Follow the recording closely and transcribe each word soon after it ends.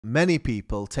Many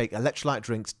people take electrolyte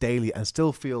drinks daily and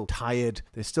still feel tired,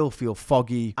 they still feel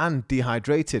foggy and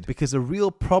dehydrated because the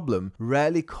real problem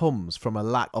rarely comes from a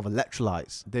lack of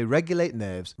electrolytes. They regulate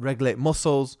nerves, regulate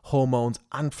muscles, hormones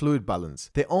and fluid balance.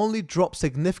 They only drop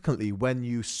significantly when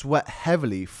you sweat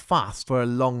heavily fast for a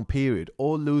long period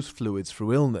or lose fluids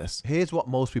through illness. Here's what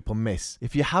most people miss.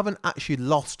 If you haven't actually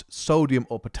lost sodium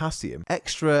or potassium,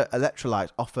 extra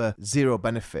electrolytes offer zero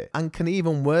benefit and can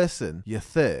even worsen your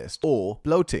thirst or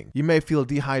bloating. You may feel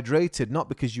dehydrated not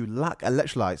because you lack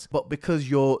electrolytes, but because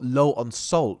you're low on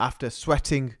salt after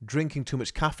sweating, drinking too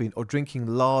much caffeine, or drinking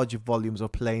large volumes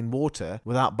of plain water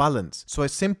without balance. So a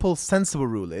simple, sensible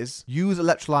rule is use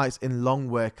electrolytes in long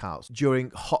workouts,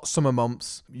 during hot summer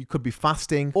months, you could be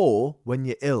fasting, or when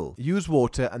you're ill. Use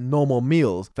water and normal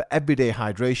meals for everyday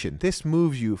hydration. This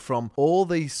moves you from all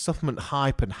the supplement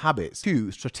hype and habits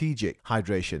to strategic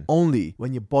hydration, only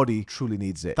when your body truly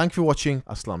needs it. Thank you for watching.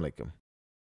 Assalamu alaikum.